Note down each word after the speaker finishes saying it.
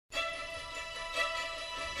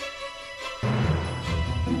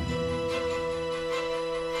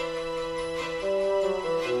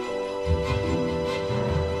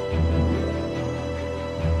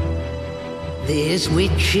This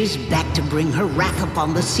witch is back to bring her wrath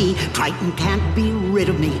upon the sea. Triton can't be rid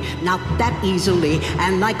of me, not that easily.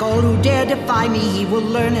 And like all who dare defy me, he will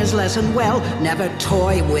learn his lesson well. Never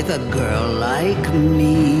toy with a girl like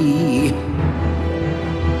me.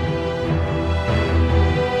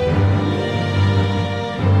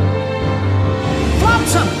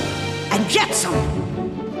 Flotsam and jetsam.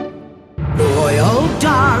 Royal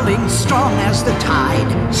darling, strong as the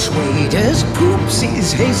tide, sweet as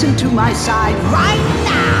poopsies, hasten to my side right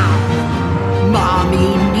now.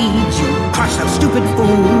 Mommy needs you, crush those stupid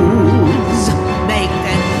fools, make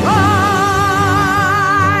them ride.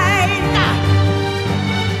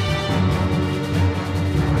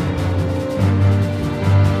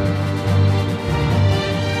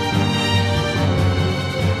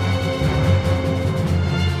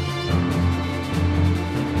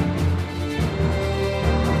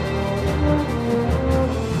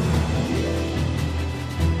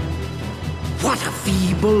 What a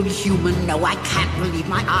feeble human, no, I can't believe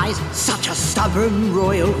my eyes. Such a stubborn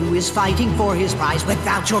royal who is fighting for his prize.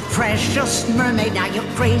 Without your precious mermaid, now you're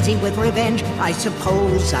crazy with revenge. I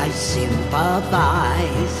suppose I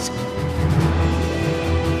sympathize.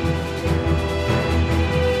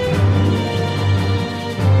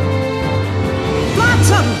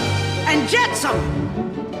 Flotsam and jetsam.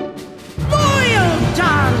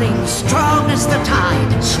 Darling, strong as the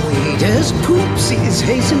tide, sweet as poopsies,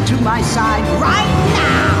 hasten to my side right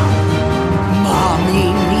now.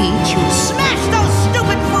 Mommy needs you, smash those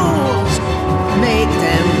stupid fools, make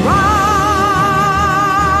them ride.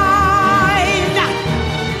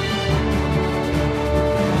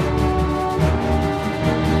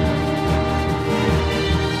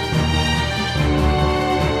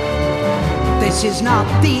 This is not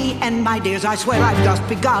the end, my dears, I swear I've just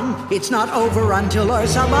begun. It's not over until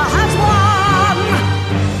Ursula has won.